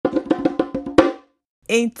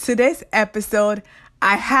In today's episode,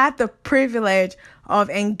 I had the privilege of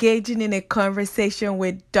engaging in a conversation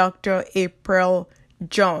with Dr. April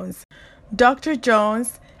Jones. Dr.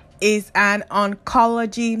 Jones is an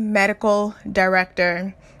oncology medical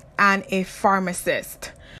director and a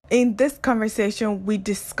pharmacist. In this conversation, we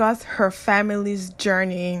discuss her family's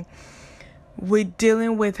journey with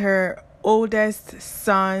dealing with her oldest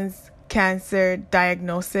son's cancer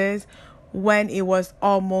diagnosis when it was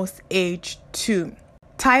almost age 2.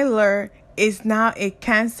 Tyler is now a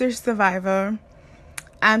cancer survivor,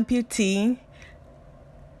 amputee,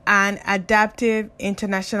 and adaptive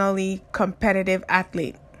internationally competitive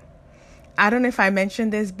athlete. I don't know if I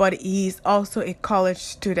mentioned this, but he's also a college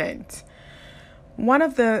student. One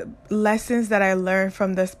of the lessons that I learned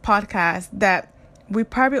from this podcast that we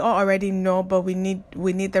probably all already know, but we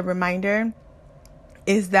need the reminder,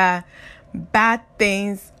 is that bad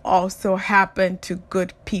things also happen to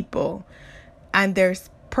good people. And there's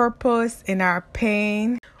purpose in our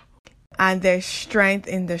pain, and there's strength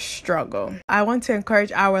in the struggle. I want to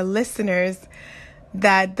encourage our listeners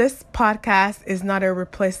that this podcast is not a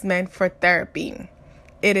replacement for therapy.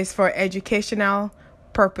 It is for educational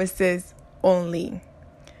purposes only.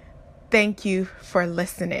 Thank you for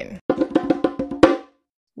listening.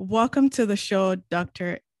 Welcome to the show,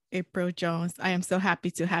 Dr. April Jones. I am so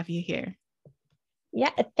happy to have you here.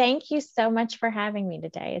 Yeah, thank you so much for having me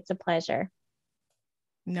today. It's a pleasure.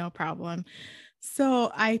 No problem.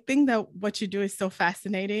 So I think that what you do is so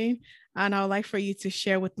fascinating, and I would like for you to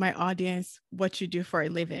share with my audience what you do for a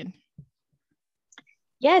living.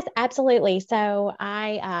 Yes, absolutely. So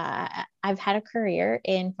I've had a career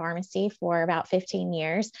in pharmacy for about 15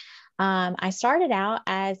 years. I started out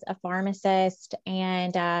as a pharmacist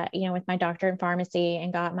and, with my doctorate in pharmacy,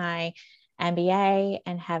 and got my MBA,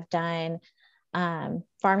 and have done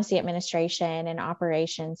pharmacy administration and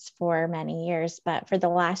operations for many years. But for the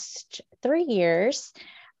last 3 years,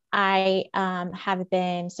 I have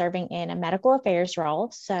been serving in a medical affairs role.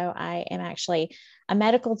 So I am actually a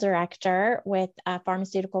medical director with a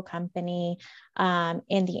pharmaceutical company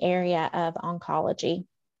in the area of oncology.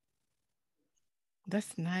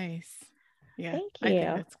 That's nice. Yeah, Thank you. I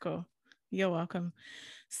think that's cool. You're welcome.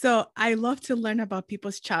 So I love to learn about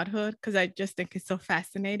people's childhood because I just think it's so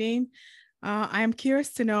fascinating. I am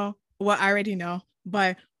curious to know, well, I already know,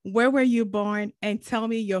 but where were you born, and tell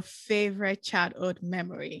me your favorite childhood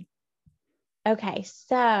memory. Okay,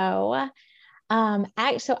 so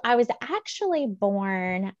I was actually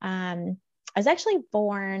born. I was actually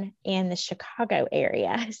born in the Chicago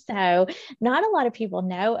area, so not a lot of people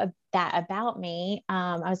know that about me.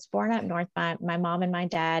 I was born up north. My mom and my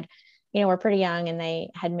dad, were pretty young, and they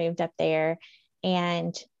had moved up there,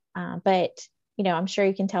 and but I'm sure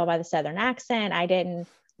you can tell by the Southern accent, I didn't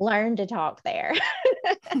learn to talk there.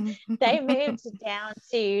 They moved down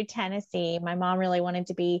to Tennessee. My mom really wanted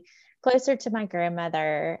to be closer to my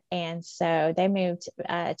grandmother, and so they moved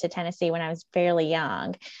to Tennessee when I was fairly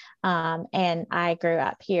young. And I grew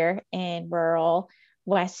up here in rural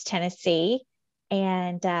West Tennessee,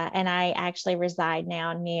 and I actually reside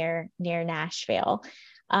now near Nashville.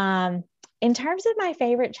 In terms of my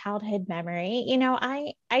favorite childhood memory,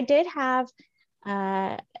 I did have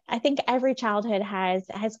I think every childhood has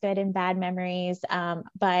good and bad memories,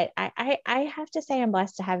 but I have to say I'm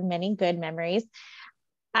blessed to have many good memories.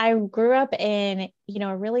 I grew up in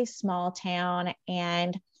a really small town,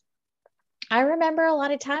 and I remember a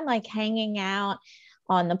lot of time like hanging out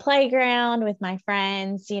on the playground with my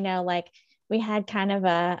friends. Like we had kind of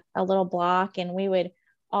a little block, and we would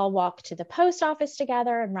all walk to the post office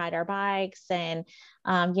together and ride our bikes, and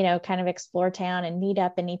kind of explore town and meet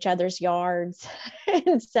up in each other's yards.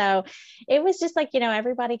 And so it was just like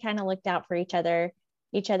everybody kind of looked out for each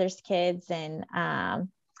other's kids, and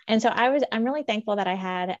so I'm really thankful that I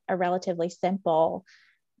had a relatively simple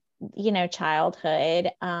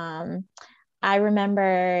childhood. I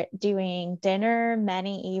remember doing dinner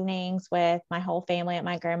many evenings with my whole family at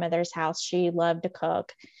my grandmother's house. She loved to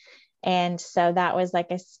cook. And so that was like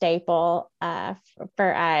a staple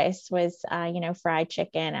for us was, fried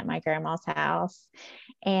chicken at my grandma's house.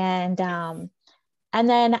 And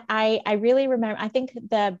then I really remember, I think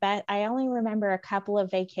I only remember a couple of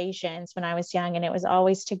vacations when I was young, and it was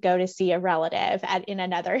always to go to see a relative in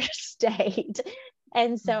another state.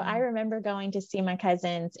 And so I remember going to see my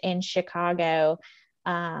cousins in Chicago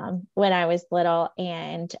when I was little,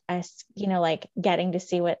 and us, like getting to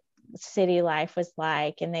see what city life was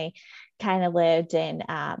like. And they kind of lived in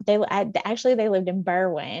they lived in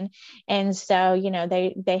Berwyn, and so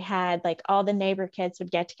they had like all the neighbor kids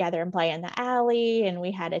would get together and play in the alley, and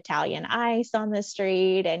we had Italian ice on the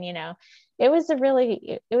street, and it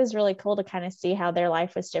was really cool to kind of see how their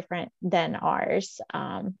life was different than ours.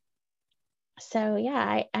 So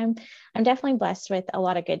yeah, I'm definitely blessed with a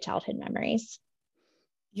lot of good childhood memories.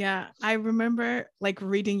 Yeah, I remember like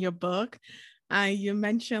reading your book. You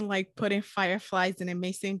mentioned like putting fireflies in a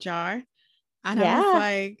mason jar, and Yeah.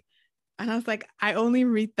 I was like, I only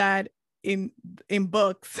read that in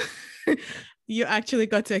books. You actually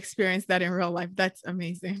got to experience that in real life. That's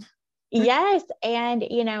amazing. Yes. And,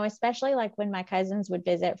 especially like when my cousins would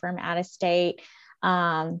visit from out of state,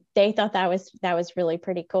 they thought that was really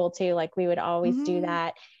pretty cool too. Like we would always do Mhm.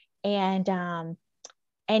 that. And,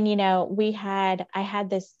 I had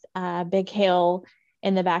this big hill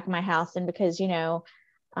in the back of my house. And because,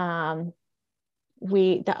 um,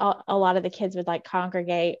 a lot of the kids would like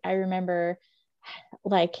congregate. I remember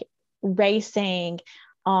like racing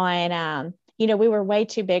on we were way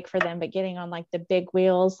too big for them, but getting on like the big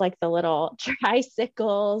wheels, like the little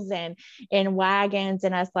tricycles and wagons,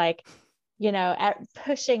 and us like at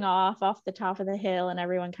pushing off the top of the hill, and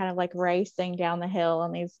everyone kind of like racing down the hill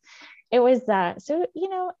on these. It was yeah,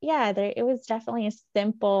 it was definitely a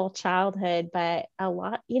simple childhood, but a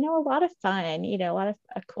lot of fun, a lot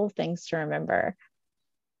of cool things to remember.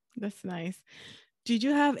 That's nice. Did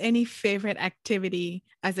you have any favorite activity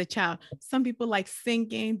as a child? Some people like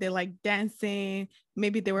singing, they like dancing,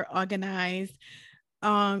 maybe they were organized.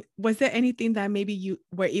 Was there anything that maybe you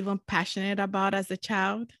were even passionate about as a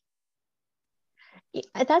child?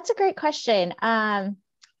 That's a great question.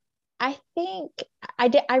 I think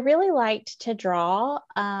I really liked to draw.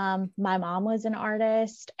 My mom was an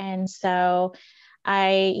artist, and so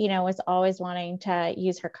I, was always wanting to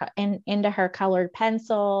use into her colored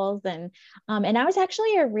pencils, and I was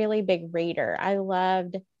actually a really big reader. I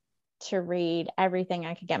loved to read everything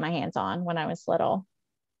I could get my hands on when I was little.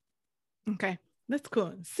 Okay, that's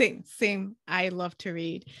cool. Same, same. I love to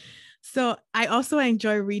read. So I also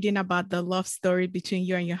enjoy reading about the love story between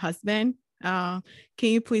you and your husband. Can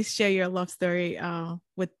you please share your love story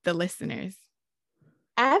with the listeners?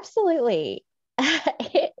 Absolutely.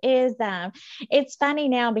 It is it's funny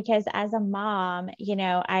now because as a mom,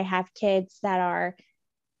 I have kids that are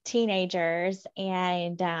teenagers,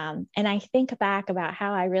 and I think back about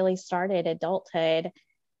how I really started adulthood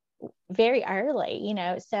very early.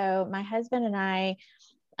 So my husband and I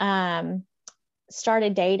um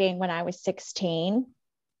started dating when I was 16.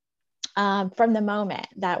 From the moment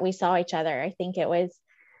that we saw each other, I think it was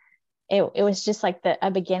just like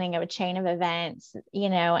a beginning of a chain of events,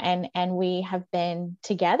 and we have been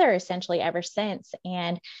together essentially ever since.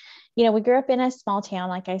 And we grew up in a small town.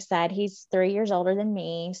 Like I said, he's 3 years older than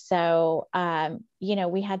me, so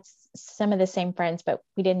we had some of the same friends, but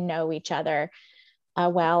we didn't know each other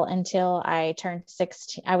well until I turned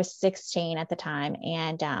 16. I was 16 at the time,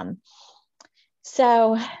 and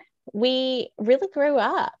so we really grew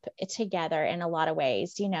up together in a lot of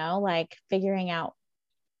ways, like figuring out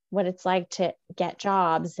what it's like to get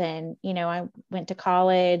jobs. And, I went to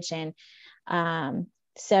college, and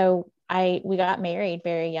so we got married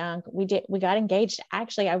very young. We got engaged.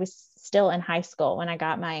 Actually, I was still in high school when I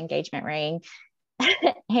got my engagement ring.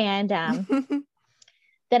 And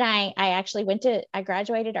then I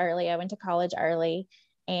graduated early. I went to college early,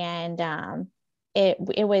 and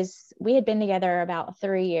we had been together about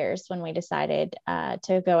 3 years when we decided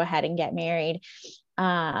to go ahead and get married.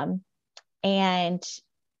 And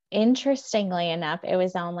interestingly enough, it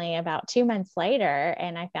was only about 2 months later,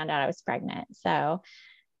 and I found out I was pregnant. So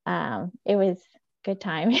it was good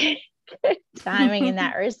timing, good timing in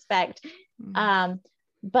that respect. Um,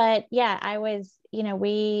 but yeah,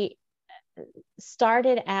 we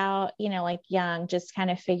started out, like young, just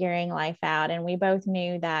kind of figuring life out. And we both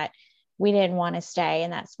knew that we didn't want to stay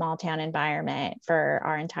in that small town environment for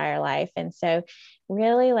our entire life. And so,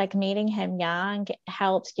 really, like meeting him young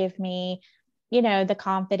helped give me, the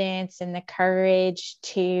confidence and the courage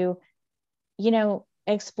to,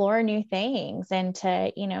 explore new things and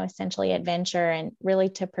to, essentially adventure and really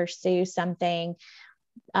to pursue something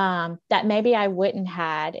that maybe I wouldn't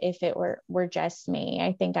had if it were just me.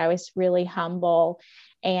 I think I was really humble,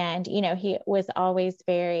 and he was always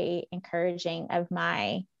very encouraging of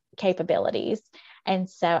my capabilities. And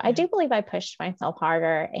so I do believe I pushed myself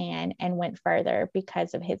harder and went further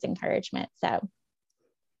because of his encouragement. So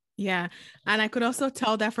Yeah. And I could also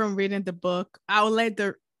tell that from reading the book. I'll let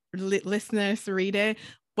the listeners read it,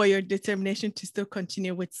 but your determination to still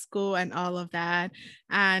continue with school and all of that.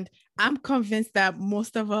 And I'm convinced that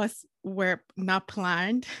most of us were not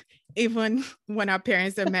planned, even when our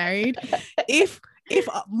parents are married. If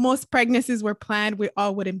most pregnancies were planned, we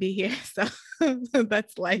all wouldn't be here. So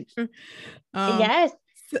that's life. Um, yes.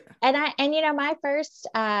 My first,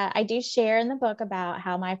 I do share in the book about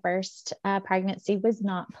how my first pregnancy was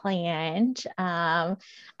not planned. I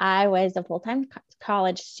was a full-time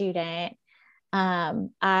college student.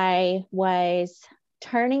 I was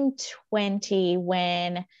turning 20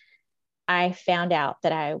 when I found out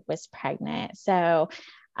that I was pregnant. So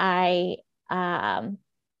I,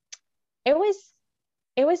 it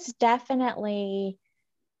was definitely,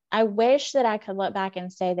 I wish that I could look back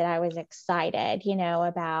and say that I was excited,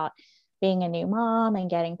 about being a new mom and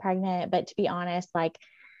getting pregnant. But to be honest, like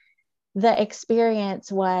the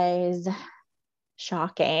experience was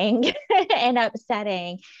shocking and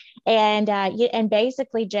upsetting. And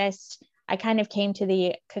basically just, I kind of came to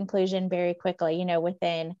the conclusion very quickly,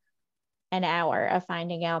 within an hour of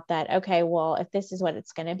finding out that, okay, well, if this is what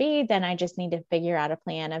it's going to be, then I just need to figure out a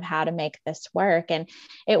plan of how to make this work. And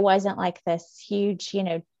it wasn't like this huge,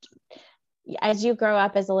 as you grow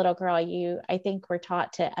up as a little girl, I think we're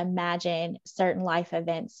taught to imagine certain life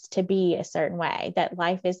events to be a certain way, that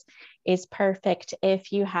life is perfect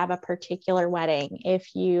if you have a particular wedding,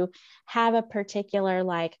 if you have a particular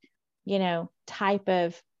type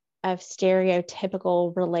of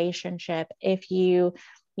stereotypical relationship, if you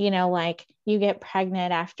you get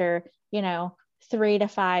pregnant after 3 to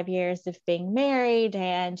 5 years of being married,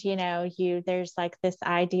 and there's like this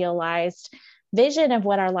idealized vision of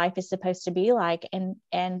what our life is supposed to be like, and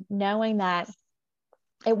knowing that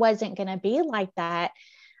it wasn't going to be like that.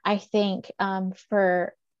 I think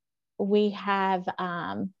we have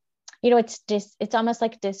it's almost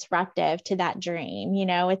like disruptive to that dream.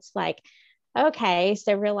 It's like, okay,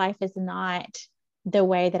 so real life is not the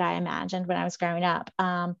way that I imagined when I was growing up.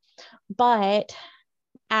 But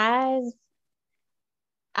as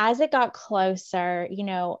it got closer,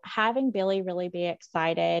 having Billy really be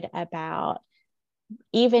excited about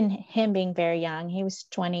even him being very young, he was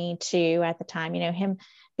 22 at the time, him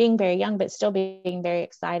being very young, but still being very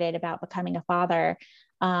excited about becoming a father.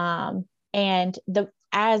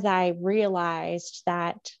 As I realized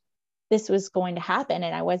that this was going to happen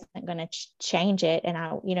and I wasn't going to change it,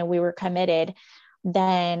 and we were committed,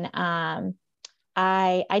 then I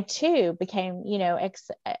too became,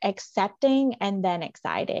 accepting and then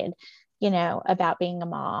excited, about being a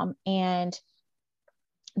mom. And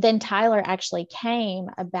then Tyler actually came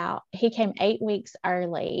 8 weeks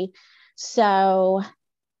early. So,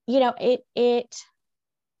 it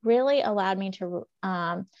really allowed me to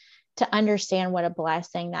understand what a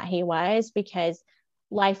blessing that he was, because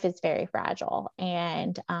life is very fragile,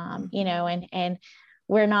 and, and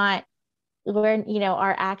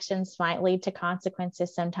our actions might lead to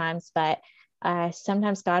consequences sometimes, but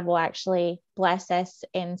sometimes God will actually bless us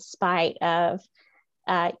in spite of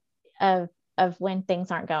when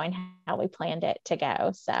things aren't going how we planned it to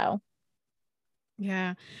go. So,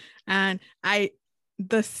 yeah. And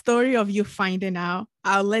the story of you finding out,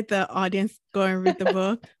 I'll let the audience go and read the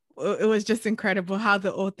book. It was just incredible how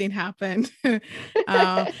the whole thing happened. And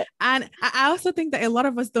I also think that a lot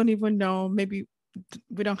of us don't even know, maybe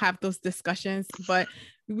we don't have those discussions, but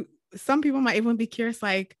some people might even be curious,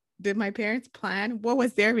 like, did my parents plan? What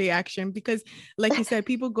was their reaction? Because like you said,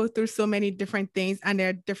 people go through so many different things and there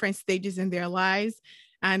are different stages in their lives.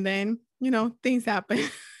 And then, things happen.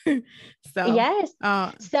 So, yes.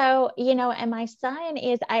 And my son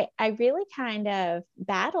I really kind of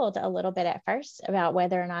battled a little bit at first about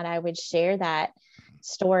whether or not I would share that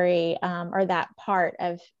story, or that part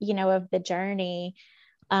of the journey.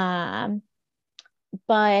 But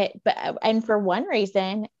and for one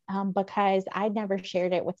reason, because I'd never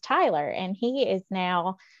shared it with Tyler, and he is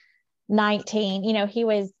now 19. He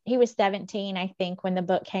was 17, I think, when the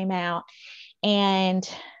book came out. And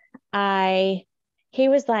he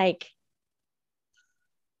was like,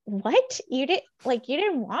 what, you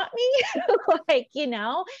didn't want me?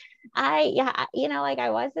 I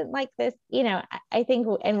wasn't like this, I think,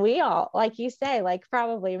 and we all, like you say, like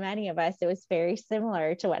probably many of us, it was very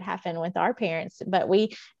similar to what happened with our parents, but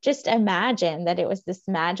we just imagined that it was this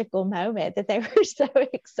magical moment, that they were so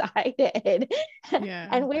excited. Yeah.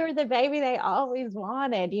 And we were the baby they always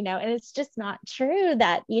wanted, and it's just not true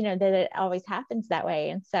that, that it always happens that way.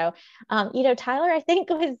 And so, Tyler, I think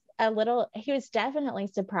he was definitely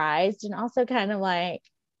surprised, and also kind of like,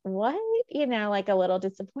 what, like a little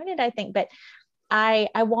disappointed, I think. But my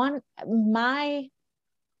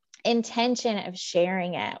intention of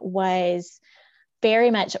sharing it was very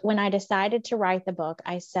much, when I decided to write the book,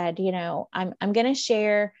 I said, I'm going to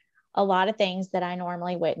share a lot of things that I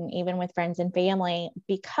normally wouldn't, even with friends and family,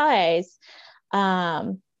 because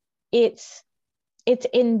it's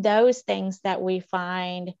in those things that we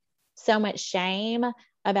find so much shame,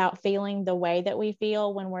 about feeling the way that we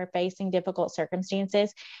feel when we're facing difficult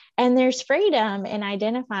circumstances. And there's freedom in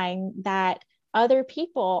identifying that other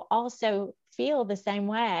people also feel the same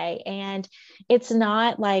way. And it's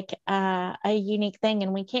not like a unique thing.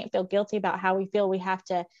 And we can't feel guilty about how we feel. We have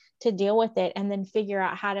to deal with it and then figure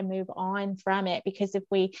out how to move on from it. Because if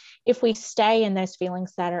we stay in those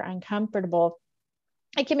feelings that are uncomfortable,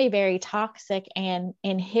 it can be very toxic and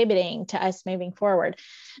inhibiting to us moving forward.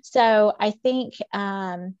 So I think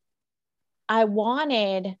I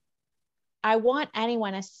want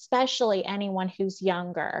anyone, especially anyone who's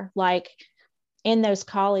younger, like in those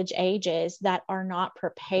college ages, that are not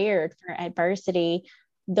prepared for adversity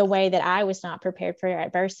the way that I was not prepared for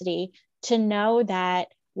adversity, to know that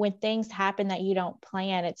when things happen that you don't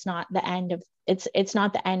plan, it's not the end of it's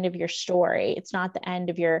not the end of your story. It's not the end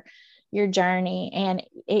of your journey. And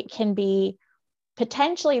it can be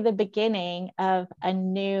potentially the beginning of a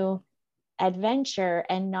new adventure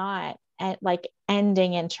and not like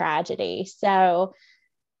ending in tragedy. So,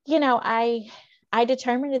 I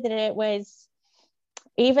determined that it was,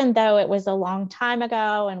 even though it was a long time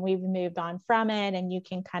ago and we've moved on from it and you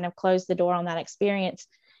can kind of close the door on that experience,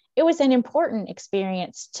 it was an important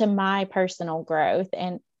experience to my personal growth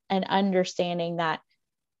and understanding that,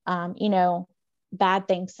 bad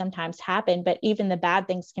things sometimes happen, but even the bad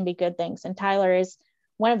things can be good things. And Tyler is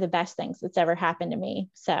one of the best things that's ever happened to me.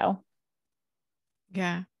 So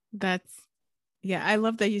Yeah, I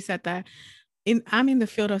love that you said that. I'm in the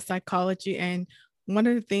field of psychology, and one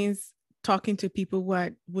of the things talking to people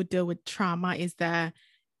what would deal with trauma is that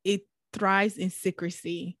it thrives in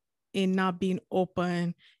secrecy, in not being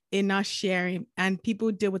open, in not sharing, and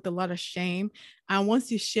people deal with a lot of shame. And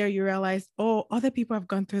once you share, you realize, oh, other people have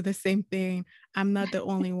gone through the same thing. I'm not the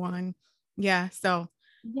only one. Yeah. So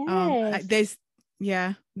yes,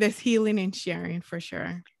 there's healing in sharing for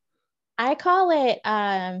sure. I call it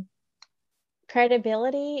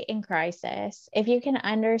credibility in crisis. If you can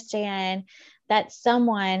understand that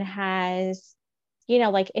someone has,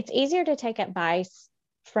 like, it's easier to take advice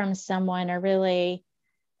from someone or really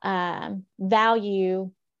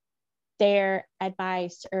value their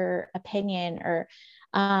advice or opinion, or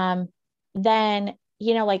then,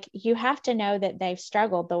 like, you have to know that they've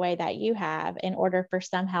struggled the way that you have in order for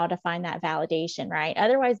somehow to find that validation, right?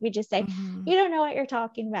 Otherwise we just say, Mhm. you don't know what you're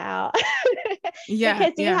talking about. Yeah,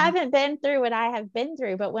 Because you yeah, haven't been through what I have been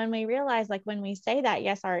through. But when we realize, like, when we say that,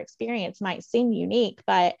 yes, our experience might seem unique,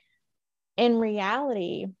 but in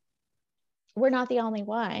reality, we're not the only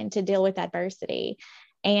one to deal with adversity.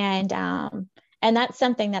 And that's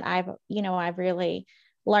something that I've really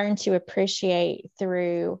learned to appreciate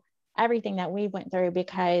through everything that we went through.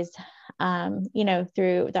 Because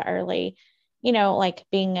through the early, like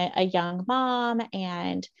being a young mom,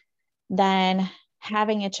 and then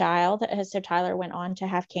having a child. So Tyler went on to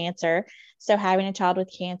have cancer. So having a child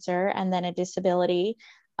with cancer and then a disability,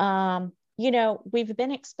 we've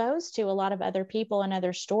been exposed to a lot of other people and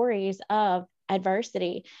other stories of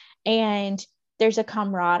adversity. And there's a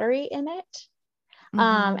camaraderie in it. hmm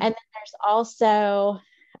And then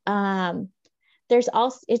um, it's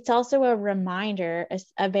also a reminder,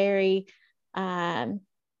 a very, um,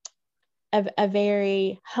 a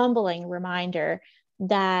very humbling reminder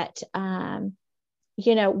that,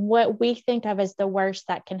 what we think of as the worst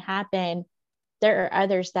that can happen, there are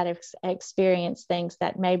others that have experienced things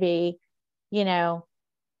that maybe, you know,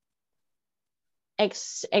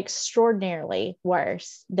 extraordinarily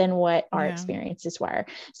worse than what our yeah. experiences were.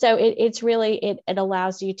 So it's really, it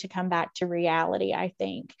allows you to come back to reality, I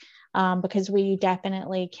think, because we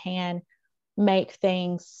definitely can make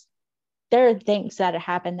things, there are things that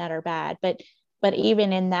happen that are bad, but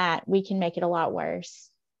even in that, we can make it a lot worse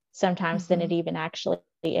sometimes than it hmm even actually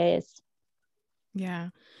is. Yeah.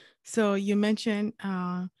 So you mentioned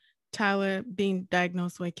Tyler being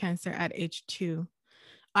diagnosed with cancer at age 2,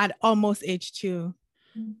 at almost age 2.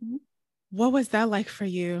 Mm-hmm. What was that like for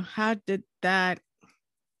you? How did that,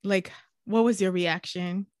 like, what was your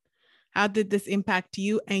reaction? How did this impact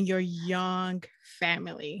you and your young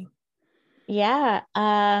family? Yeah.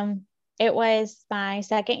 It was my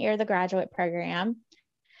second year of the graduate program.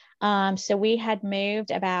 So we had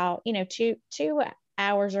moved about, 2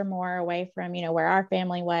 hours or more away from, where our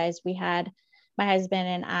family was. We had, my husband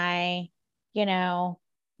and I, you know,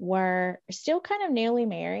 were still kind of newly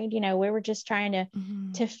married. We were just trying to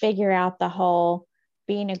Mhm. to figure out the whole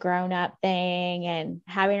being a grown up thing and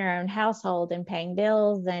having our own household and paying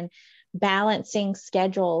bills and balancing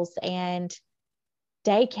schedules and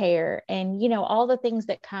daycare and all the things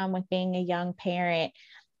that come with being a young parent.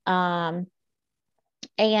 um,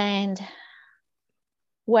 and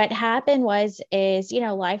what happened is,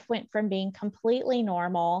 life went from being completely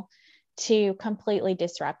normal to completely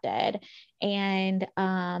disrupted and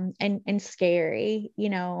scary.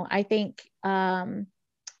 I think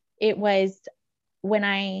it was when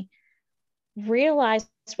I realized,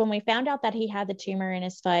 when we found out that he had the tumor in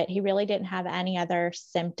his foot, he really didn't have any other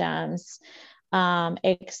symptoms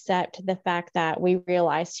except the fact that we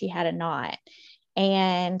realized he had a knot.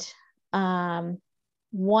 And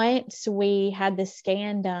once we had the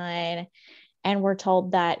scan done and we're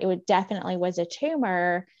told that it definitely was a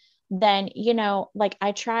tumor, then, like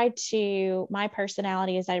my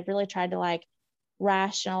personality is I really tried to like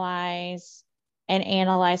rationalize and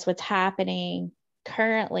analyze what's happening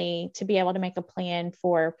currently to be able to make a plan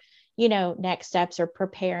for, next steps or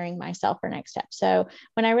preparing myself for next steps. So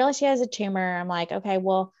when I realized he has a tumor, I'm like, okay,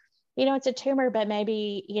 well, it's a tumor, but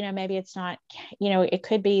maybe it's not, it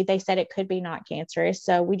could be, they said it could be not cancerous.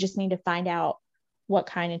 So we just need to find out what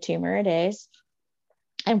kind of tumor it is.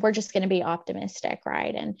 And we're just going to be optimistic,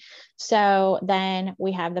 right? And so then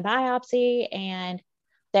we have the biopsy, and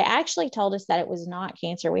they actually told us that it was not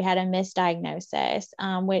cancer. We had a misdiagnosis,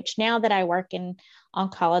 which now that I work in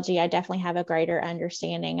oncology, I definitely have a greater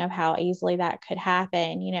understanding of how easily that could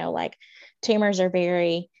happen. Like tumors are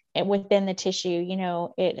very within the tissue,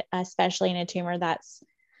 it, especially in a tumor that's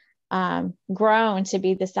grown to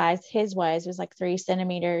be the size his was like 3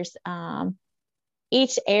 centimeters.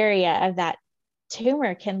 Each area of that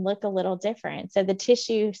tumor can look a little different. So the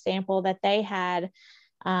tissue sample that they had,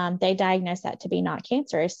 they diagnosed that to be not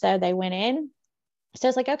cancerous. So they went in. So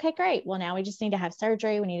it's like, okay, great. Well, now we just need to have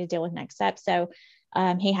surgery. We need to deal with next steps. So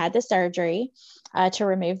he had the surgery to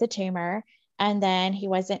remove the tumor, and then he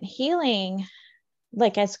wasn't healing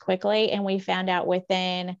like as quickly. And we found out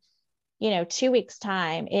within 2 weeks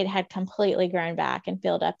time, it had completely grown back and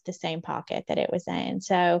filled up the same pocket that it was in.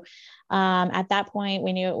 So at that point,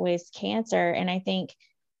 we knew it was cancer. And I think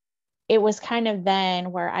it was kind of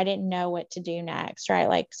then where I didn't know what to do next, right?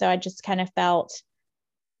 Like, so I just kind of felt,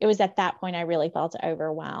 it was at that point I really felt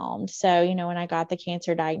overwhelmed. So, when I got the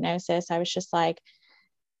cancer diagnosis, I was just like,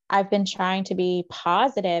 I've been trying to be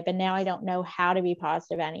positive, and now I don't know how to be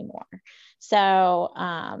positive anymore. So,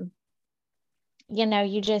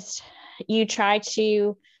 you try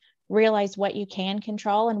to realize what you can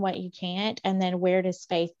control and what you can't, and then where does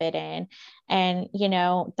faith fit in? And,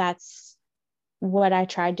 that's what I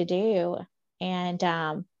tried to do.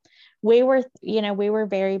 And we were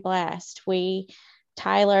very blessed.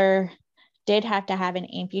 Tyler did have to have an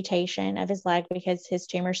amputation of his leg because his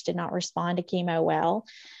tumors did not respond to chemo well.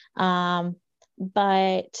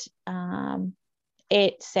 But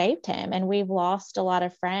it saved him. And we've lost a lot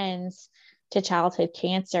of friends to childhood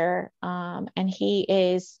cancer. And he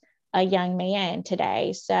is a young man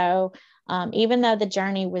today. So even though the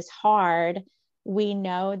journey was hard, we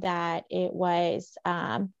know that it was,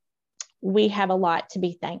 we have a lot to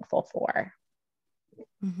be thankful for.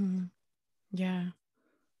 Mm-hmm. Yeah.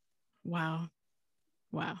 Wow.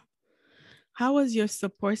 Wow. How was your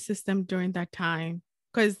support system during that time?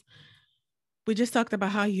 Because we just talked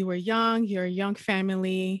about how you were young, you're a young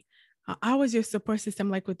family. How was your support system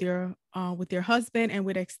like with your husband and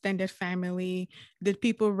with extended family? Did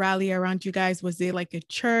people rally around you guys? Was it like a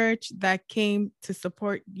church that came to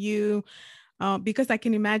support you? Because I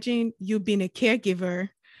can imagine you being a caregiver,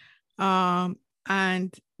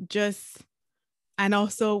 and just, and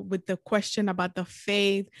also with the question about the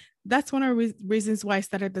faith. That's one of the reasons why I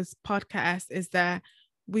started this podcast, is that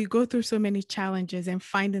we go through so many challenges and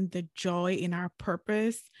finding the joy in our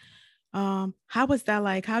purpose. How was that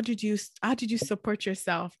like? How did you support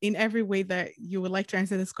yourself in every way that you would like to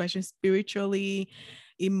answer this question? Spiritually,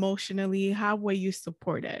 emotionally, how were you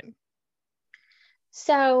supported?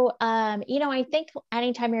 So, I think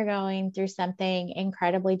anytime you're going through something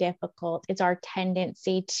incredibly difficult, it's our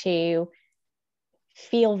tendency to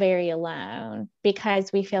feel very alone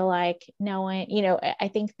because we feel like no one, I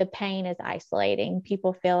think the pain is isolating.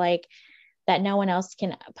 People feel like that no one else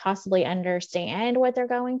can possibly understand what they're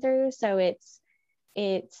going through. So it's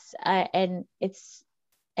an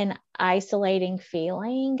isolating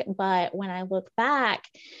feeling. But when I look back,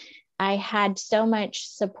 I had so much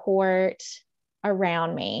support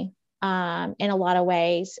around me in a lot of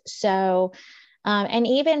ways. So, and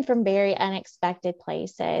even from very unexpected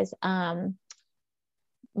places.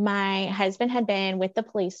 My husband had been with the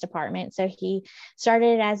police department. So he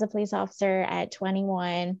started as a police officer at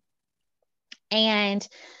 21. And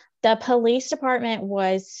the police department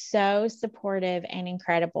was so supportive and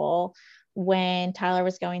incredible when Tyler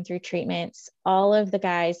was going through treatments. All of the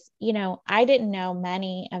guys, I didn't know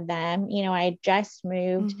many of them. I had just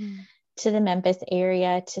moved to the Memphis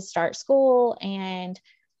area to start school. And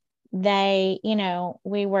they, he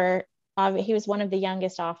was one of the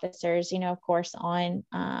youngest officers, of course, in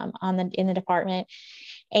the department.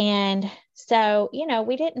 And so,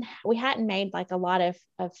 we hadn't made like a lot of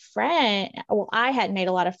friends. Well, I hadn't made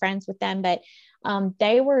a lot of friends with them, but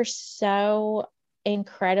they were so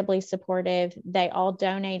incredibly supportive. They all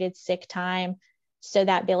donated sick time so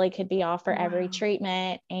that Billy could be off for every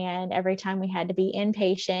treatment and every time we had to be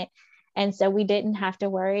inpatient. And so we didn't have to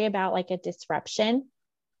worry about like a disruption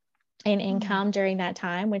in income during that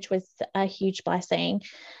time, which was a huge blessing.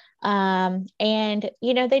 And,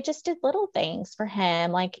 they just did little things for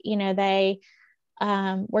him. Like, they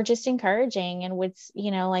were just encouraging and would,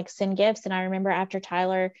 like send gifts. And I remember after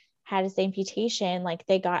Tyler had his amputation, like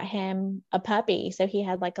they got him a puppy. So he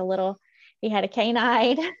had he had a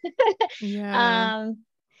canine. Yeah.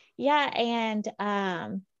 Yeah.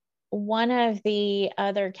 And one of the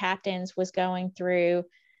other captains was going through,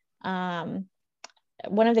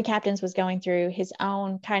 his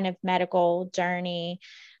own kind of medical journey.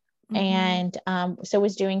 And so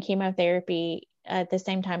was doing chemotherapy at the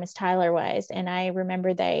same time as Tyler was. And I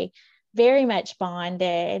remember they very much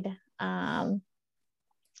bonded,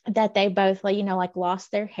 that they both, like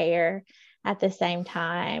lost their hair at the same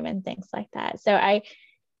time and things like that. So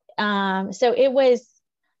so it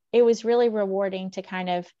was really rewarding to kind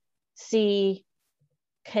of see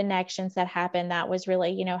connections that happen that was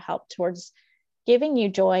really, helped towards giving you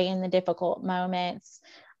joy in the difficult moments.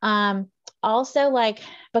 Also, like,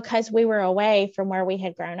 because we were away from where we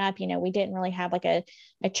had grown up, we didn't really have like a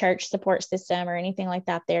church support system or anything like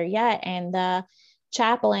that there yet. And the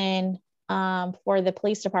chaplain for the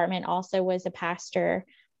police department also was a pastor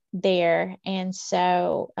there. And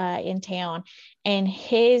so in town, and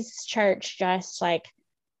his church just like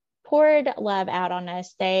poured love out on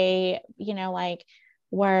us. They, like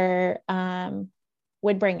were,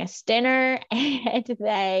 would bring us dinner and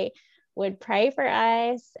they would pray for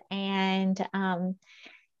us. And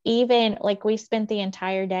even like we spent the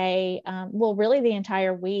entire day, really the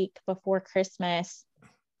entire week before Christmas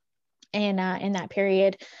and in that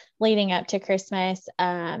period leading up to Christmas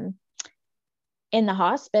in the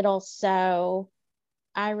hospital. So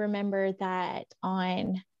I remember that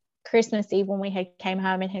on Christmas Eve when we had came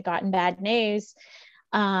home and had gotten bad news,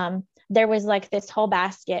 there was like this whole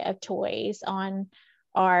basket of toys on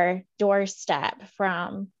our doorstep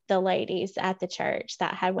from the ladies at the church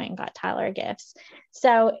that had went and got Tyler gifts.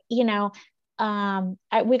 So, we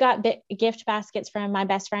got gift baskets from my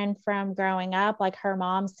best friend from growing up. Like her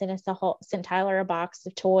mom sent Tyler a box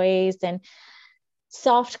of toys and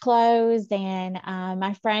soft clothes. And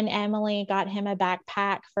my friend Emily got him a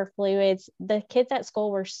backpack for fluids. The kids at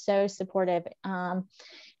school were so supportive.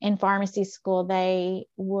 In pharmacy school, they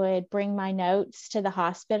would bring my notes to the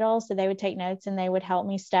hospital. So they would take notes and they would help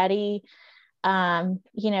me study, in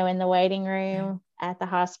the waiting room at the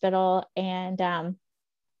hospital. And,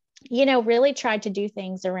 really tried to do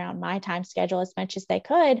things around my time schedule as much as they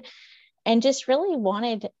could. And just really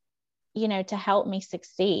wanted, to help me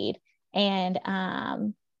succeed. And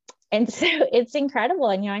so it's incredible.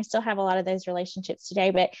 And, I still have a lot of those relationships today,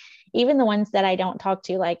 but even the ones that I don't talk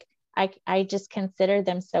to, like, I just consider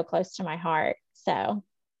them so close to my heart. So.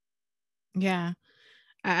 Yeah,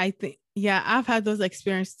 I think, yeah, I've had those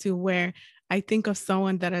experiences too, where I think of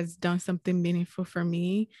someone that has done something meaningful for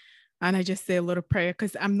me and I just say a little prayer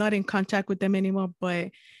because I'm not in contact with them anymore.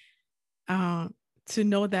 But to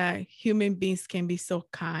know that human beings can be so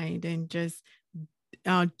kind and just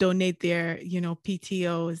donate their,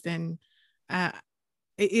 PTOs and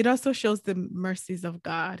it also shows the mercies of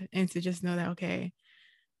God, and to just know that, okay,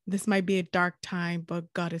 this might be a dark time,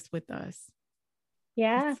 but God is with us.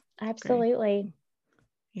 Yeah, absolutely.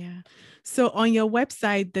 Great. Yeah. So on your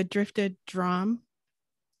website, The Drifted Drum,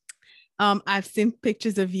 I've seen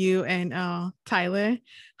pictures of you and Tyler.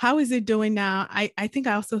 How is it doing now? I think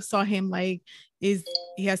I also saw him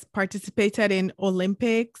he has participated in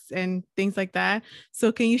Olympics and things like that.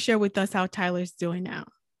 So can you share with us how Tyler's doing now?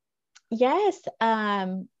 Yes.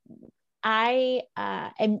 I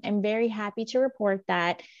am very happy to report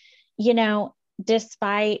that,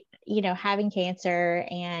 despite, having cancer,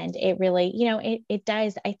 and it really, it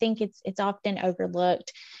does, I think it's often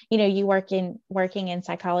overlooked. You working in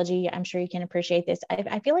psychology, I'm sure you can appreciate this.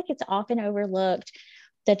 I feel like it's often overlooked,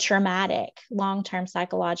 the traumatic long-term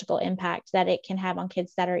psychological impact that it can have on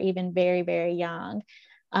kids that are even very, very young.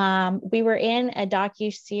 We were in a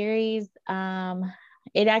docu-series.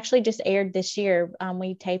 It actually just aired this year.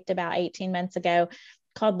 We taped about 18 months ago,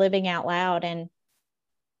 called Living Out Loud. And,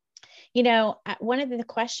 one of the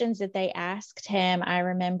questions that they asked him, I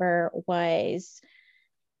remember, was,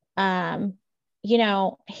 um,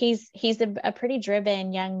 he's a pretty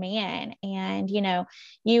driven young man. And,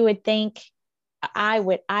 you would think, I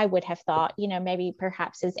would have thought, maybe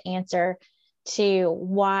perhaps his answer to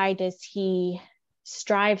why does he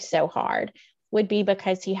strive so hard would be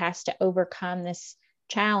because he has to overcome this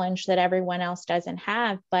challenge that everyone else doesn't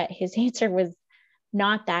have. But his answer was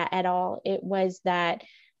not that at all. It was that,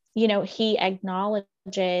 he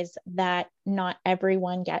acknowledges that not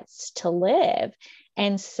everyone gets to live.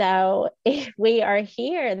 And so if we are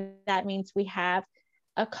here, that means we have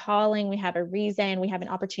a calling, we have a reason, we have an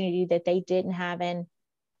opportunity that they didn't have. And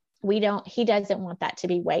he doesn't want that to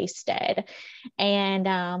be wasted. And,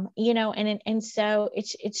 and so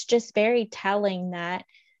it's just very telling that,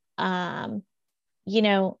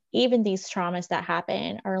 even these traumas that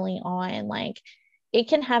happen early on, like it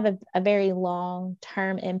can have a very long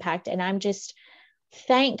term impact. And I'm just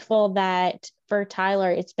thankful that for Tyler,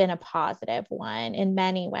 it's been a positive one in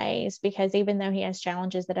many ways, because even though he has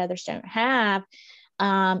challenges that others don't have,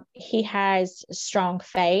 he has strong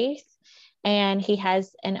faith, and he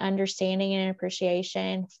has an understanding and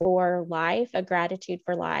appreciation for life, a gratitude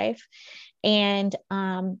for life. And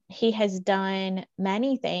he has done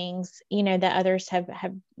many things, that others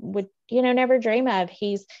would, never dream of.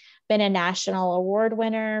 He's been a national award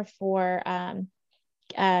winner for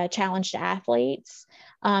challenged athletes.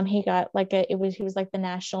 He got he was like the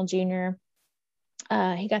national junior.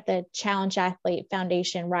 He got the Challenge Athlete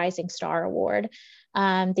Foundation Rising Star Award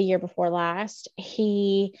the year before last.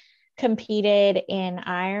 He competed in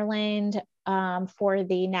Ireland for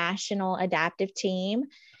the national adaptive team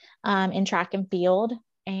in track and field.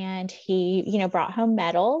 And he, brought home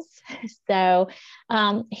medals. So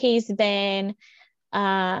he's been,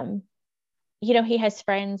 he has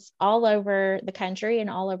friends all over the country and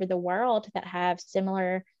all over the world that have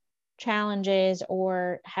similar challenges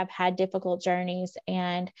or have had difficult journeys.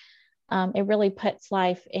 And it really puts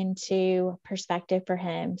life into perspective for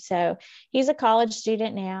him. So he's a college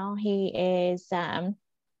student now. He is,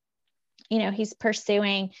 he's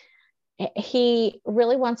pursuing, he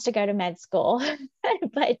really wants to go to med school,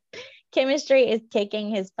 but chemistry is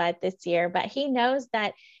kicking his butt this year. But he knows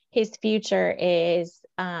that his future is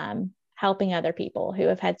helping other people who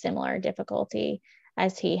have had similar difficulty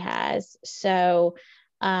as he has. So,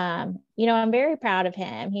 I'm very proud of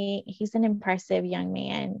him. He's an impressive young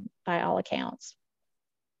man by all accounts.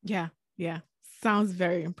 Yeah. Yeah. Sounds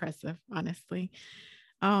very impressive, honestly.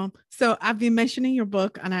 So I've been mentioning your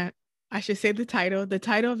book, and I should say the title. The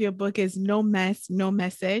title of your book is No Mess, No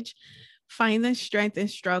Message: Finding Strength in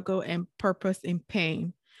Struggle and Purpose in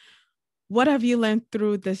Pain. What have you learned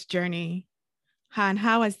through this journey? And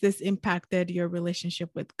how has this impacted your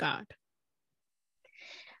relationship with God?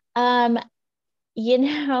 I'm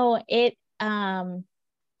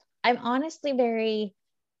honestly very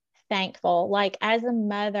thankful. Like, as a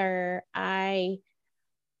mother, I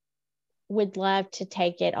would love to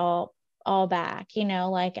take it all back,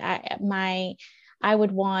 like I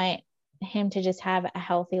would want him to just have a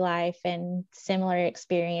healthy life and similar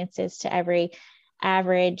experiences to every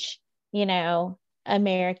average,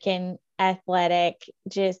 American athletic,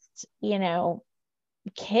 just,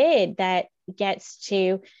 kid that gets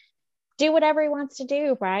to do whatever he wants to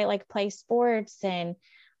do, right? Like play sports and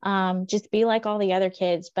just be like all the other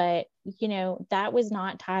kids. But, that was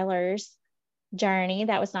not Tyler's journey.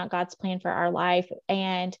 That was not God's plan for our life.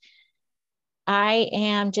 And I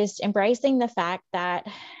am just embracing the fact that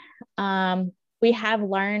we have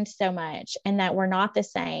learned so much, and that we're not the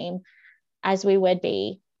same as we would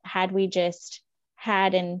be had we just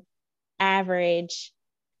had an average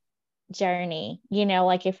journey,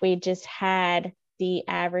 like if we just had the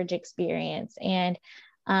average experience. And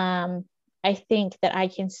I think that I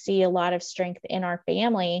can see a lot of strength in our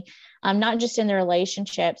family, not just in the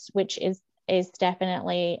relationships, which is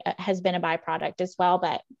definitely has been a byproduct as well,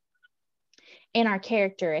 but in our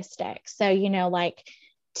characteristics. So, like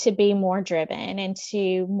to be more driven and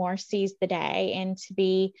to more seize the day and to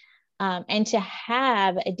be and to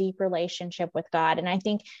have a deep relationship with God. And I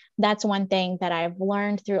think that's one thing that I've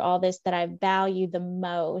learned through all this that I value the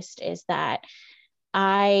most, is that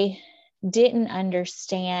I didn't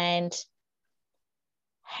understand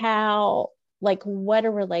what a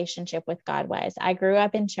relationship with God was. I grew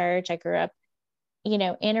up in church. I grew up, in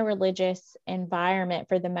a religious environment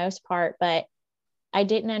for the most part, but I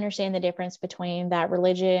didn't understand the difference between that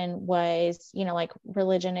religion was, like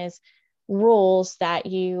religion is rules that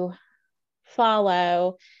you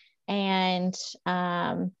follow, and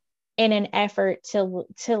in an effort to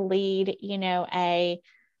lead,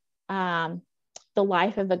 the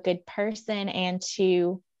life of a good person and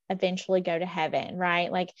to eventually go to heaven,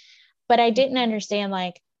 right? Like, but I didn't understand,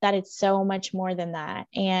 like, that it's so much more than that.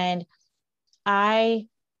 And I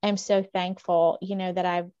am so thankful,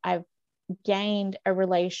 that I've gained a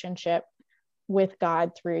relationship with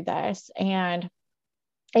God through this. And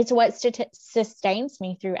it's what sustains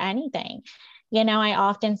me through anything. I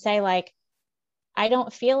often say, like, I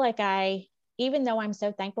don't feel like even though I'm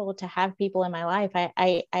so thankful to have people in my life,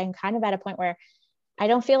 I'm kind of at a point where I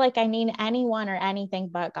don't feel like I need anyone or anything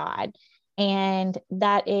but God. And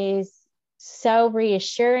that is so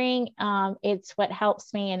reassuring. It's what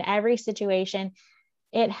helps me in every situation.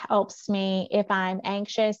 It helps me if I'm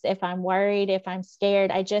anxious, if I'm worried, if I'm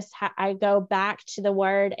scared. I go back to the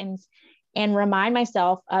word and remind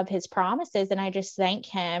myself of his promises. And I just thank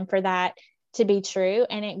him for that to be true.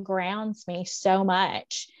 And it grounds me so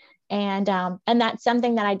much. And that's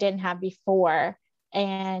something that I didn't have before.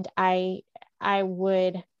 And I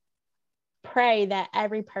would pray that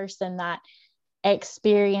every person that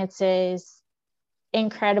experiences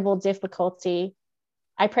incredible difficulty,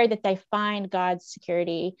 I pray that they find God's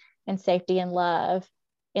security and safety and love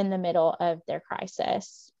in the middle of their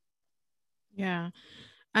crisis. Yeah.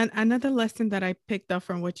 And another lesson that I picked up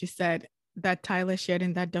from what you said that Tyler shared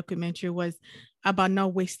in that documentary was about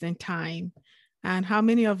not wasting time, and how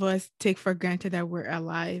many of us take for granted that we're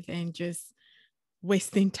alive and just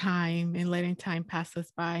wasting time and letting time pass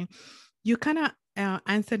us by. You kind of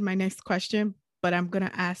answered my next question, but I'm going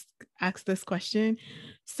to ask this question.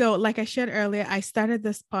 So, like I shared earlier, I started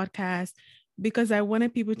this podcast because I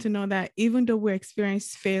wanted people to know that even though we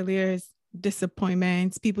experience failures,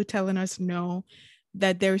 disappointments, people telling us no,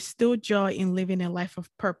 that there is still joy in living a life of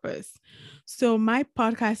purpose. So, my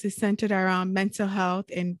podcast is centered around mental health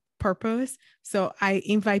and purpose. So, I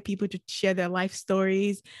invite people to share their life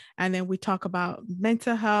stories, and then we talk about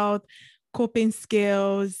mental health, coping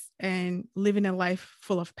skills, and living a life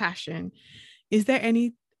full of passion. Is there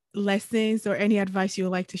any lessons or any advice you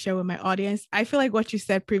would like to share with my audience? I feel like what you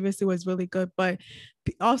said previously was really good, but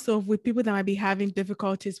also with people that might be having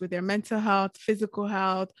difficulties with their mental health, physical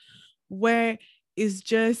health, where it's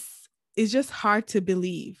just hard to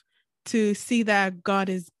believe, to see that God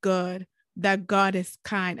is good, that God is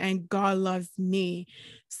kind, and God loves me.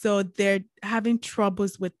 So they're having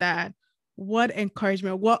troubles with that. What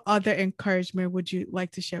other encouragement would you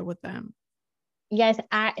like to share with them? Yes.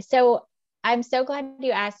 So I'm so glad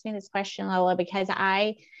you asked me this question, Lola, because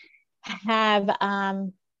I have,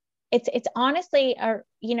 it's honestly,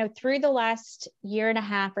 through the last year and a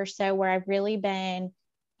half or so where I've really been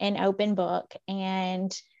an open book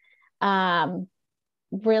and,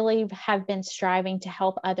 really have been striving to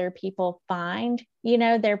help other people find,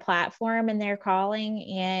 their platform and their calling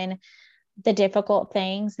in the difficult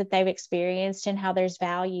things that they've experienced, and how there's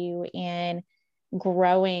value in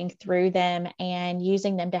growing through them and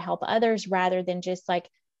using them to help others rather than just like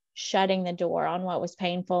shutting the door on what was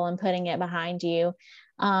painful and putting it behind you.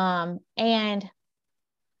 And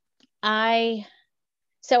I,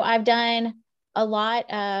 so I've done a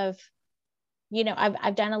lot of,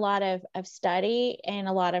 I've done a lot of study and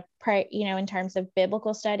a lot of prayer, in terms of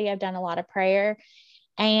biblical study. I've done a lot of prayer.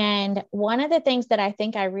 And one of the things that I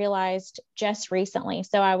think I realized just recently,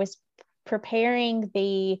 so I was preparing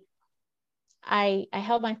I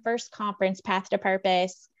held my first conference, Path to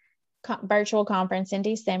Purpose, virtual conference in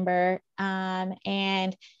December. And,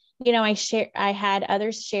 I had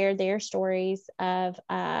others share their stories of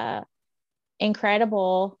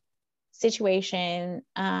incredible situation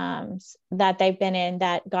that they've been in,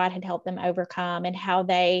 that God had helped them overcome, and how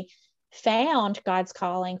they found God's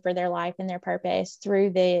calling for their life and their purpose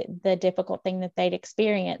through the difficult thing that they'd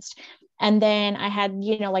experienced. And then I had,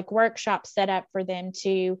 like workshops set up for them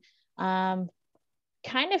to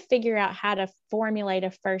kind of figure out how to formulate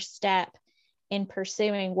a first step in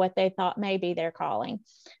pursuing what they thought may be their calling.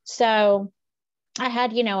 So I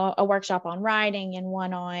had, a workshop on writing, and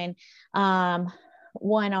one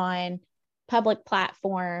on public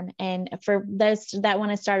platform, and for those that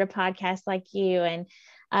want to start a podcast like you, and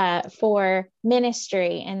for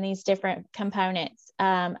ministry and these different components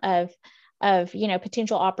of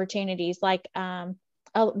potential opportunities, like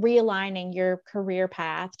realigning your career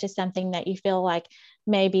path to something that you feel like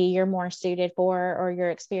maybe you're more suited for, or your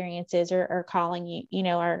experiences are calling you,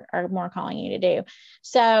 are more calling you to do.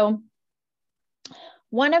 So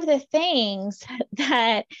one of the things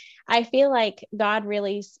that I feel like God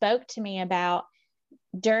really spoke to me about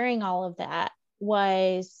during all of that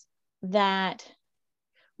was that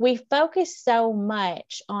we focus so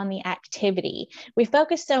much on the activity. We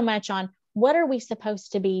focus so much on what are we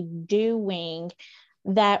supposed to be doing,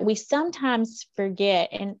 that we sometimes forget.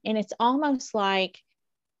 And it's almost like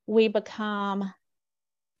we become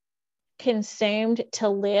consumed to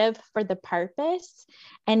live for the purpose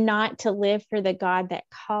and not to live for the God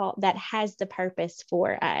that has the purpose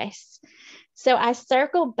for us. So I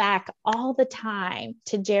circle back all the time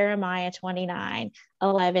to Jeremiah 29,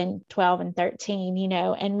 11, 12, and 13,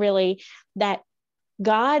 and really that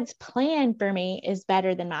God's plan for me is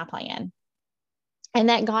better than my plan. And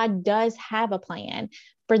that God does have a plan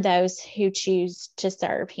for those who choose to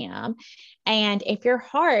serve him. And if your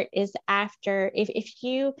heart is after, if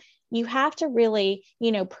you have to really,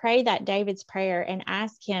 pray that David's prayer and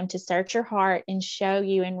ask him to search your heart and show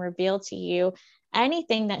you and reveal to you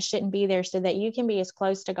anything that shouldn't be there so that you can be as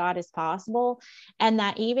close to God as possible. And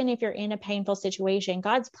that even if you're in a painful situation,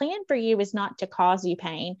 God's plan for you is not to cause you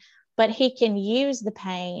pain, but he can use the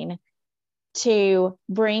pain to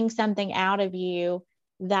bring something out of you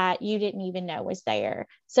that you didn't even know was there.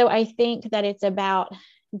 So I think that it's about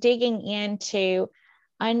digging into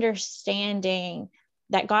understanding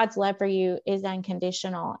that God's love for you is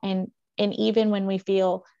unconditional. And even when we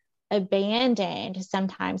feel abandoned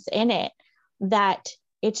sometimes in it, that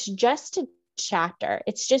it's just a chapter.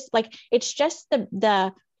 It's just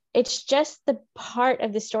the part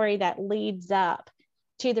of the story that leads up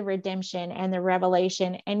to the redemption and the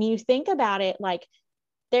revelation. And you think about it, like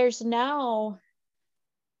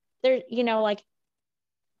like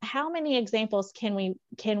how many examples can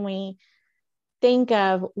we think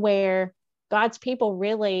of where God's people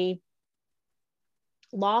really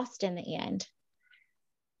lost in the end?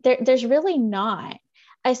 There's really not,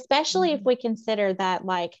 especially if we consider that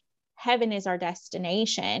like heaven is our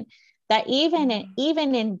destination, that even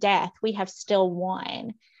in death, we have still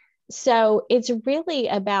won. So it's really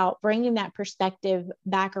about bringing that perspective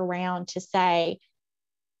back around to say,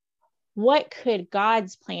 what could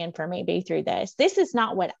God's plan for me be through this? This is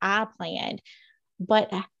not what I planned, but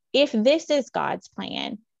if this is God's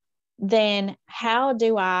plan, then how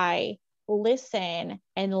do I listen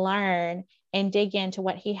and learn and dig into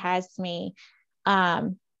what he has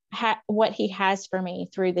what he has for me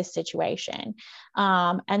through this situation?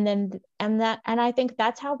 And I think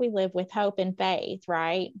that's how we live with hope and faith,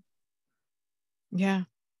 right? Yeah,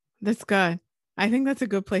 that's good. I think that's a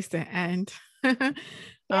good place to end.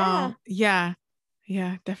 Yeah.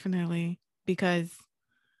 Yeah, definitely. Because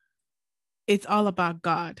it's all about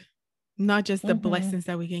God, not just the blessings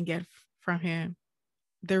that we can get from him.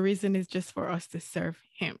 The reason is just for us to serve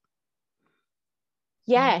him.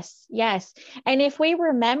 Yes. And if we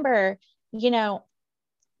remember, the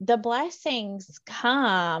blessings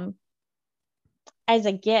come as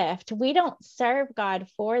a gift. We don't serve God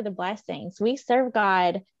for the blessings. We serve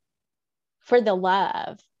God for the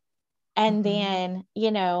love. And then,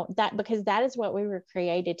 that because that is what we were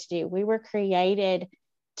created to do. We were created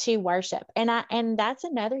to worship. And that's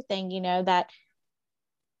another thing, that,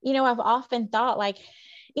 I've often thought like,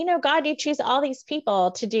 God, you choose all these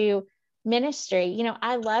people to do ministry.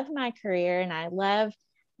 I love my career and I love,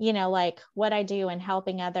 like what I do and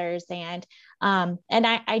helping others. And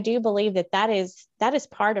I do believe that is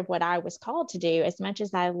part of what I was called to do, as much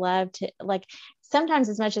as I love to, like, sometimes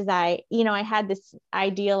as much as I had this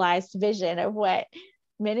idealized vision of what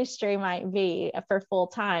ministry might be for full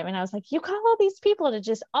time. And I was like, you call all these people to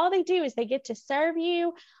just, all they do is they get to serve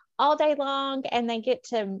you all day long, and they get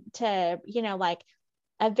to like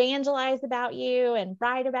evangelize about you and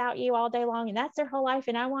write about you all day long, and that's their whole life.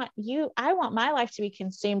 And I want my life to be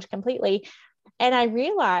consumed completely. And I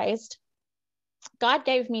realized God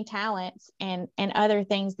gave me talents and other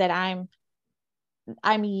things that I'm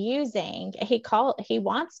using. He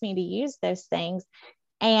wants me to use those things.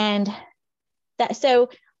 And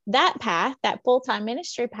that path, that full-time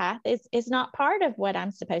ministry path is not part of what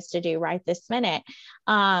I'm supposed to do right this minute.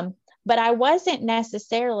 But I wasn't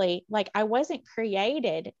necessarily I wasn't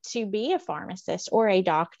created to be a pharmacist or a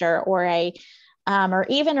doctor or or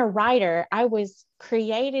even a writer. I was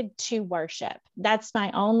created to worship. That's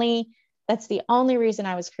the only reason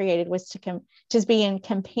I was created, was to just be in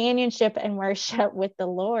companionship and worship with the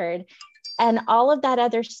Lord. And all of that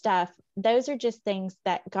other stuff, those are just things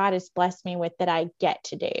that God has blessed me with that I get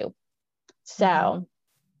to do. So,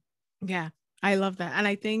 yeah, I love that. And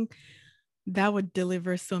I think that would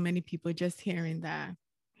deliver so many people, just hearing that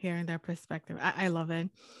perspective. I love it.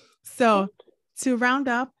 So to round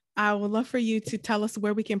up, I would love for you to tell us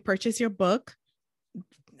where we can purchase your book.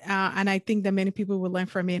 And I think that many people will learn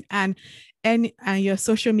from it, and your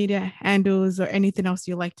social media handles or anything else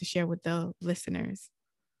you like to share with the listeners.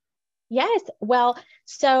 Yes. Well,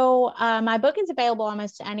 so my book is available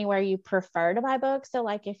almost anywhere you prefer to buy books. So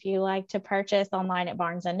like if you like to purchase online at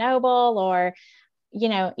Barnes and Noble, or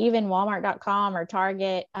even Walmart.com or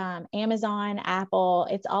Target, Amazon, Apple,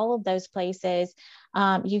 it's all of those places.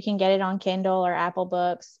 You can get it on Kindle or Apple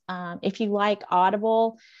Books. If you like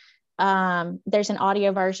Audible, there's an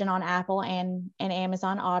audio version on Apple and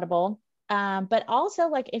Amazon Audible. But also,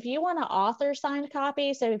 like, if you want an author signed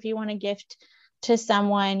copy, so if you want to gift to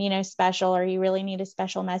someone, special, or you really need a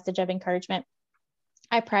special message of encouragement,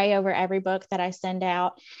 I pray over every book that I send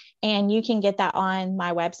out, and you can get that on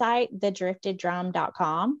my website,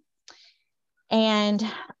 thedrifteddrum.com. And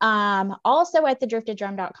also at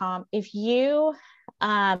thedrifteddrum.com, if you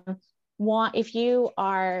if you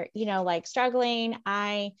are, like struggling,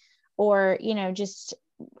 or just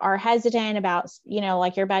are hesitant about,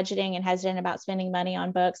 like you're budgeting and hesitant about spending money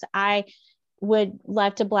on books, I would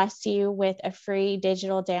love to bless you with a free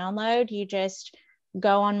digital download. You just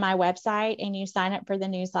go on my website and you sign up for the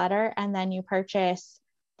newsletter, and then you purchase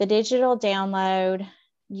the digital download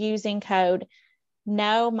using code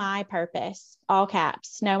Know My Purpose, all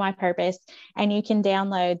caps, Know My Purpose, and you can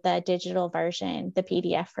download the digital version, the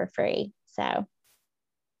PDF, for free. So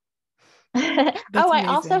That's I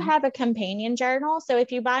also amazing. have a companion journal. So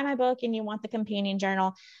if you buy my book and you want the companion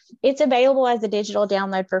journal, it's available as a digital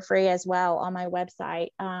download for free as well on my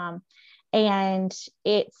website. And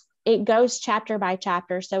it goes chapter by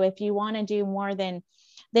chapter. So if you want to do more than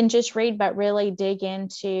just read, but really dig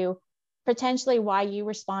into potentially why you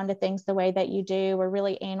respond to things the way that you do, or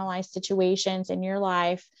really analyze situations in your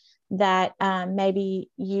life that maybe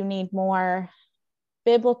you need more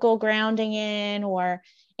biblical grounding in, or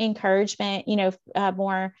encouragement,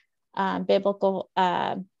 more biblical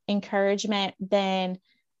encouragement, then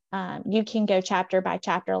you can go chapter by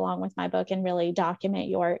chapter along with my book and really document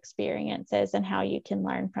your experiences and how you can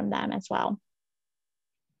learn from them as well.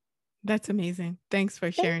 That's amazing. Thanks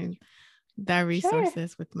for sharing that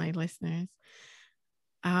resources with my listeners.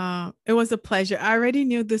 It was a pleasure. I already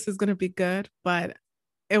knew this was going to be good, but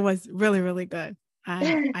it was really, really good.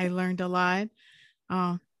 I learned a lot.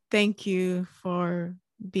 Thank you for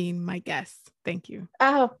being my guest. Thank you.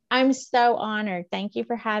 Oh, I'm so honored. Thank you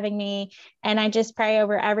for having me. And I just pray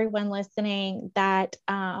over everyone listening that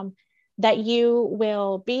that you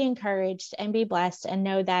will be encouraged and be blessed, and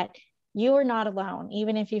know that you are not alone.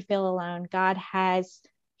 Even if you feel alone, God has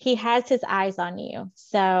his eyes on you.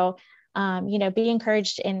 So be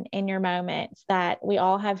encouraged in your moments, that we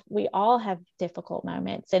all have difficult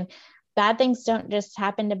moments, and bad things don't just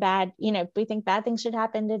happen to we think bad things should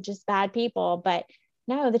happen to just bad people, but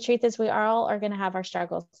no, the truth is we all are going to have our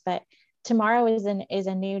struggles, but tomorrow is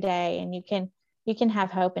a new day, and you can have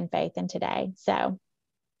hope and faith in today. So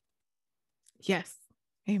yes.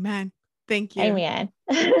 Amen. Thank you. Amen.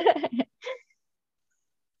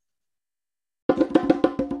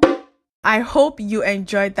 I hope you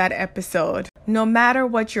enjoyed that episode. No matter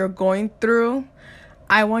what you're going through,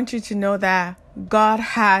 I want you to know that God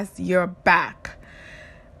has your back,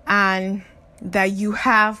 and that you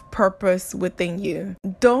have purpose within you.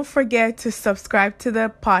 Don't forget to subscribe to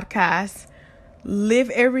the podcast,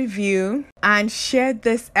 leave a review, and share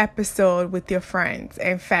this episode with your friends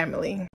and family.